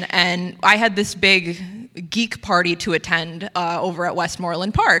Madison, and I had this big geek party to attend over at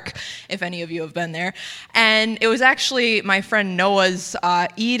Westmoreland Park, if any of you have been there. And it was actually my friend Noah's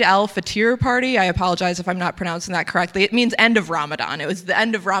Eid al-Fitr party. I apologize if I'm not pronouncing that correctly. It means end of Ramadan. It was the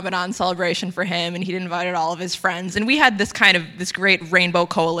end of Ramadan celebration for him, and he'd invited all of his friends. And we had this great rainbow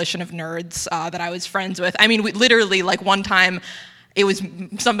coalition of nerds that I was friends with. I mean, we literally, one time, it was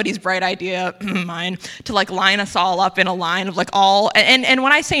somebody's bright idea, mine, to line us all up in a line of and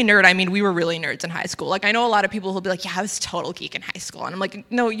when I say nerd, I mean we were really nerds in high school. I know a lot of people who'll be yeah, I was a total geek in high school. And I'm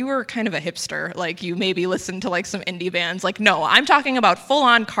no, you were kind of a hipster. You maybe listened to some indie bands. No, I'm talking about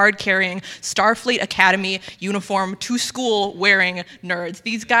full-on card-carrying Starfleet Academy uniform to school wearing nerds.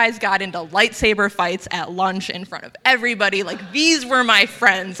 These guys got into lightsaber fights at lunch in front of everybody. These were my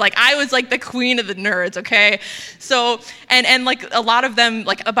friends. I was the queen of the nerds, okay? So, and a lot of them,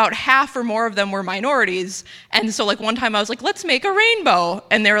 about half or more of them were minorities. And so one time I was let's make a rainbow.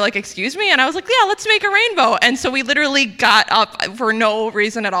 And they were excuse me? And I was yeah, let's make a rainbow. And so we literally got up for no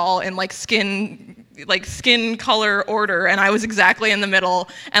reason at all in skin color order, and I was exactly in the middle,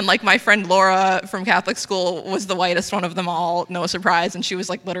 and my friend Laura from Catholic school was the whitest one of them all, no surprise, and she was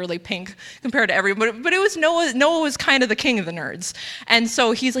literally pink compared to everybody, but it was Noah was kind of the king of the nerds. And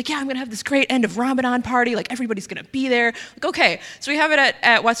so he's yeah, I'm gonna have this great end of Ramadan party, everybody's gonna be there. Okay, so we have it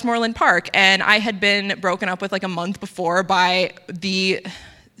at Westmoreland Park, and I had been broken up with a month before by the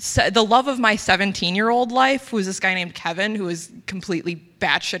love of my 17-year-old life, who was this guy named Kevin, who was completely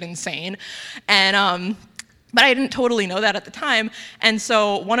batshit insane. And but I didn't totally know that at the time. And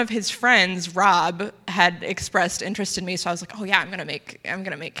so one of his friends, Rob, had expressed interest in me. So I was oh yeah, I'm gonna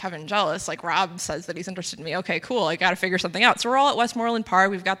make Kevin jealous. Rob says that he's interested in me. Okay, cool. I gotta figure something out. So we're all at Westmoreland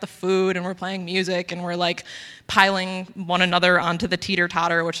Park. We've got the food, and we're playing music, and we're piling one another onto the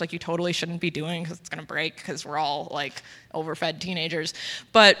teeter-totter, which you totally shouldn't be doing because it's gonna break because we're all overfed teenagers.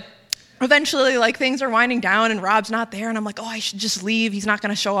 But eventually, things are winding down, and Rob's not there, and I'm oh, I should just leave. He's not going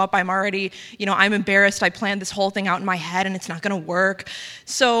to show up. I'm already, I'm embarrassed. I planned this whole thing out in my head, and it's not going to work.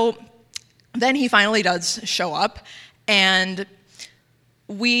 So then he finally does show up, and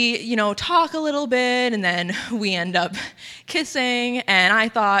we, talk a little bit, and then we end up kissing, and I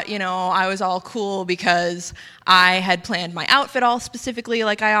thought, I was all cool because I had planned my outfit all specifically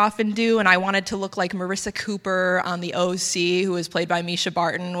like I often do, and I wanted to look like Marissa Cooper on the OC, who was played by Misha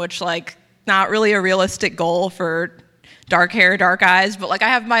Barton, which, not really a realistic goal for dark hair, dark eyes, but like I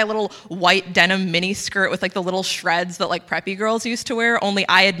have my little white denim mini skirt with like the little shreds that like preppy girls used to wear, only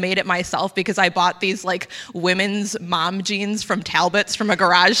I had made it myself because I bought these like women's mom jeans from Talbot's from a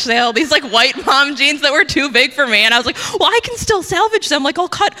garage sale, these like white mom jeans that were too big for me, and I was like, well, I can still salvage them, like I'll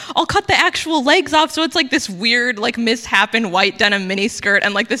cut the actual legs off, so it's like this weird like misshapen white denim mini skirt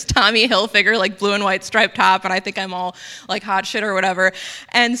and like this Tommy Hilfiger like blue and white striped top, and I think I'm all like hot shit or whatever.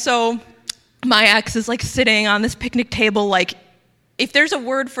 And so my ex is like sitting on this picnic table, like if there's a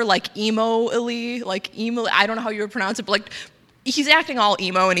word for like emo-ily, like emo, I don't know how you would pronounce it, but like he's acting all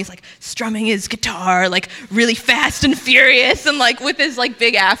emo and he's like strumming his guitar like really fast and furious and like with his like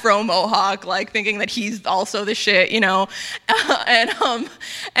big afro mohawk, like thinking that he's also the shit, you know.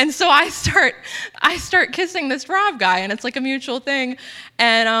 And so I start kissing this Rob guy, and it's like a mutual thing,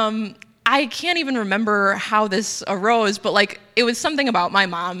 and I can't even remember how this arose, but like it was something about my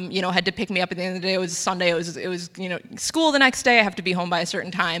mom, you know, had to pick me up at the end of the day. It was Sunday. It was you know, school the next day. I have to be home by a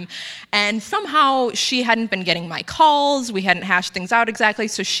certain time. And somehow she hadn't been getting my calls. We hadn't hashed things out exactly.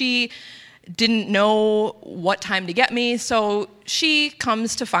 So she didn't know what time to get me. So she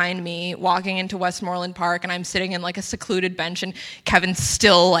comes to find me walking into Westmoreland Park, and I'm sitting in like a secluded bench, and Kevin's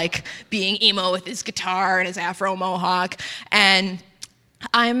still like being emo with his guitar and his afro mohawk. And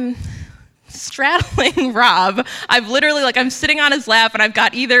I'm straddling Rob. I've literally, like, I'm sitting on his lap and I've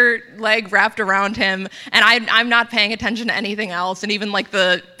got either leg wrapped around him, and I'm not paying attention to anything else, and even like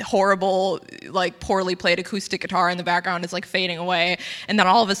the horrible, like poorly played acoustic guitar in the background is like fading away, and then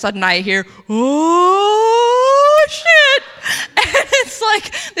all of a sudden I hear, oh shit, and it's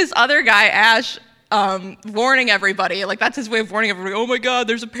like this other guy, Ash, warning everybody, like that's his way of warning everybody, oh my god,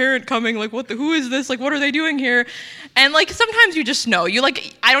 there's a parent coming, like who is this, like what are they doing here? And like sometimes you just know, you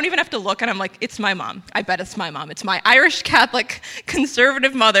like, I don't even have to look, and I'm like, it's my mom, I bet it's my mom, it's my Irish Catholic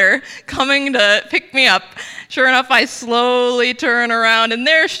conservative mother coming to pick me up. Sure enough, I slowly turn around, and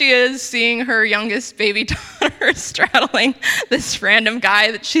there she is, seeing her youngest baby daughter straddling this random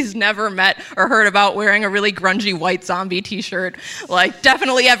guy that she's never met or heard about, wearing a really grungy white zombie t-shirt, like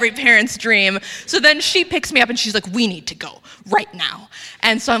definitely every parent's dream. So then she picks me up and she's like, we need to go right now.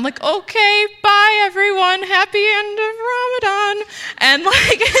 And so I'm like, okay, bye everyone, happy end of Ramadan. And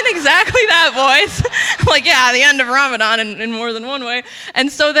like in exactly that voice, like, yeah, the end of Ramadan in more than one way.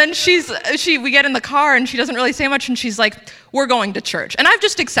 And so then we get in the car and she doesn't really say much, and she's like, we're going to church. And I've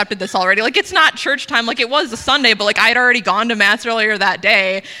just accepted this already. Like, it's not church time. Like, it was a Sunday, but like I'd already gone to Mass earlier that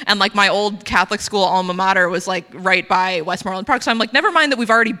day, and like my old Catholic school alma mater was like right by Westmoreland Park. So I'm like, never mind that we've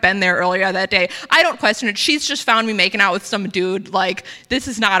already been there earlier that day. I don't question it. She's just found me making out with some dude. Like, this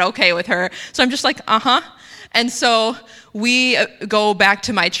is not okay with her. So I'm just like, uh-huh. And so we go back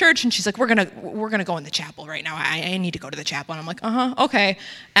to my church, and she's like, we're gonna go in the chapel right now. I need to go to the chapel. And I'm like, uh-huh, okay.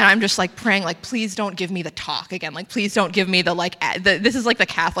 And I'm just like praying, like, please don't give me the talk again. Like, please don't give me the like, this is like the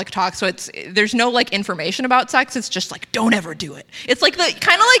Catholic talk. So there's no like information about sex. It's just like, don't ever do it. It's like the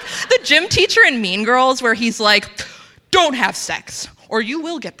kind of like the gym teacher in Mean Girls, where he's like, don't have sex or you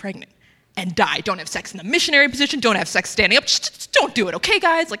will get pregnant and die. Don't have sex in the missionary position. Don't have sex standing up. Just don't do it, okay,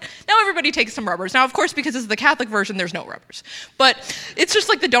 guys? Like, now everybody takes some rubbers. Now, of course, because this is the Catholic version, there's no rubbers. But it's just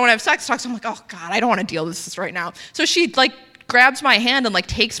like the don't have sex talk. So I'm like, oh, God, I don't want to deal with this right now. So she, like, grabs my hand and like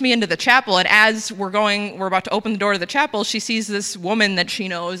takes me into the chapel, and as we're about to open the door to the chapel, she sees this woman that she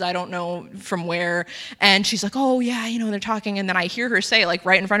knows, I don't know from where, and she's like, oh yeah, you know, they're talking, and then I hear her say, like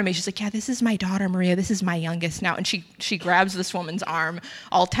right in front of me, she's like, yeah, this is my daughter Maria, this is my youngest now, and she grabs this woman's arm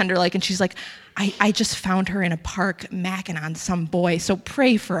all tender like, and she's like, I just found her in a park macking on some boy, so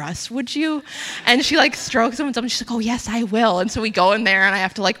pray for us, would you? And she like strokes him and something. She's like, oh yes, I will. And so we go in there and I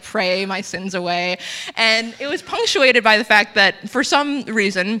have to like pray my sins away. And it was punctuated by the fact that for some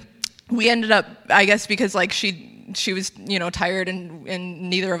reason we ended up, I guess because like she was, you know, tired and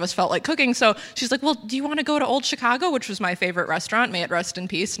neither of us felt like cooking. So she's like, well, do you want to go to Old Chicago, which was my favorite restaurant? May it rest in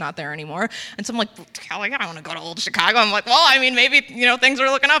peace, not there anymore. And so I'm like, Kelly, I don't want to go to Old Chicago. I'm like, well, I mean, maybe, you know, things are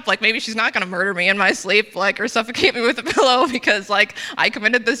looking up. Like maybe she's not going to murder me in my sleep, like, or suffocate me with a pillow because like I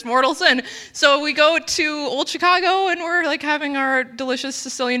committed this mortal sin. So we go to Old Chicago and we're like having our delicious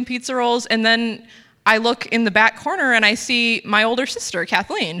Sicilian pizza rolls. And then I look in the back corner and I see my older sister,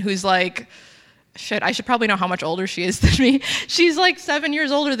 Kathleen, who's like, shit, I should probably know how much older she is than me. She's like 7 years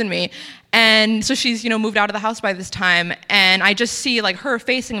older than me. And so she's, you know, moved out of the house by this time. And I just see like her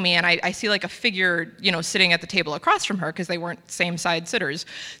facing me, and I see like a figure, you know, sitting at the table across from her, because they weren't same side sitters,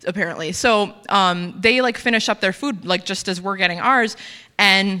 apparently. So they like finish up their food, like just as we're getting ours.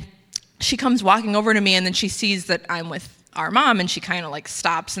 And she comes walking over to me, and then she sees that I'm with our mom, and she kind of like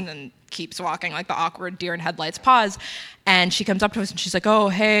stops and then keeps walking, like the awkward deer in headlights pause. And she comes up to us and she's like, oh,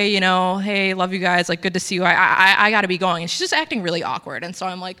 hey, you know, hey, love you guys, like, good to see you. I got to be going. And she's just acting really awkward. And so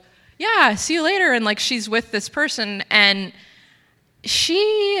I'm like, yeah, see you later. And like, she's with this person, and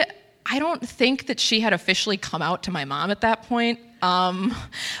I don't think that she had officially come out to my mom at that point.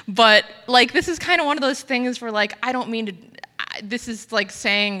 But like, this is kind of one of those things where like, I don't mean to, this is like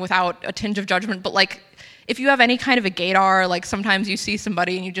saying without a tinge of judgment, but like, if you have any kind of a gaydar, like sometimes you see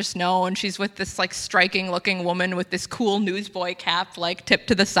somebody and you just know, and she's with this like striking looking woman with this cool newsboy cap, like tipped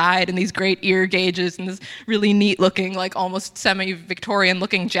to the side, and these great ear gauges, and this really neat looking, like almost semi-Victorian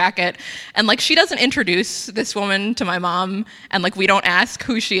looking jacket. And like, she doesn't introduce this woman to my mom, and like, we don't ask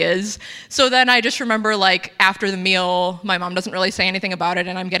who she is. So then I just remember like after the meal, my mom doesn't really say anything about it,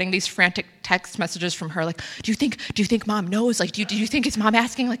 and I'm getting these frantic text messages from her, like, do you think mom knows? Like, do you think it's mom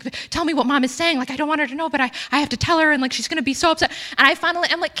asking? Like, tell me what mom is saying. Like, I don't want her to know, but I have to tell her, and like, she's gonna be so upset. And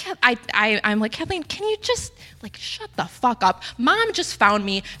I'm like, Kathleen, can you just like shut the fuck up? Mom just found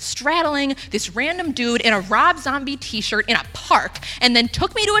me straddling this random dude in a Rob Zombie t-shirt in a park, and then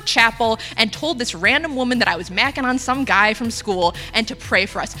took me to a chapel and told this random woman that I was macking on some guy from school and to pray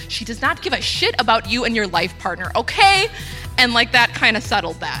for us. She does not give a shit about you and your life partner, okay? And like, that kind of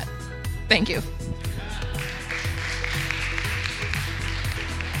settled that. Thank you.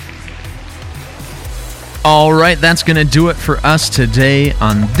 All right, that's going to do it for us today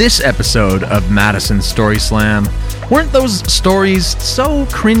on this episode of Madison Story Slam. Weren't those stories so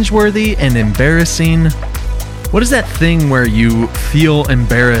cringeworthy and embarrassing? What is that thing where you feel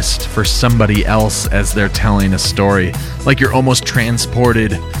embarrassed for somebody else as they're telling a story? Like you're almost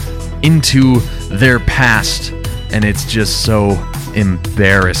transported into their past, and it's just so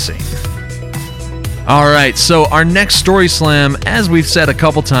embarrassing. All right, so our next Story Slam, as we've said a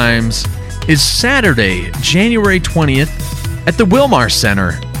couple times, is Saturday, January 20th at the Wilmar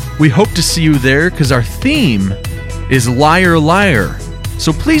Center. We hope to see you there because our theme is Liar Liar.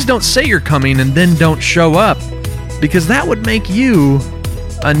 So please don't say you're coming and then don't show up, because that would make you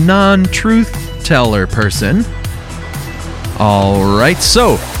a non-truth teller person. All right,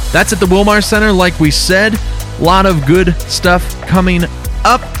 so that's at the Wilmar Center, like we said. A lot of good stuff coming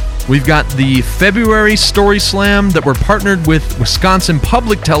up. We've got the February Story Slam that we're partnered with Wisconsin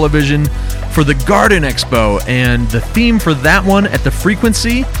Public Television for the Garden Expo, and the theme for that one at the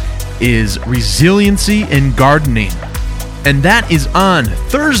Frequency is resiliency in gardening. And that is on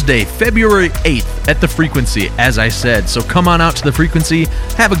Thursday, February 8th at the Frequency, as I said. So come on out to the Frequency,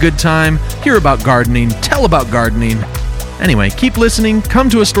 have a good time, hear about gardening, tell about gardening. Anyway, keep listening, come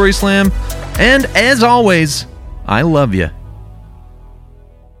to a Story Slam, and as always, I love you.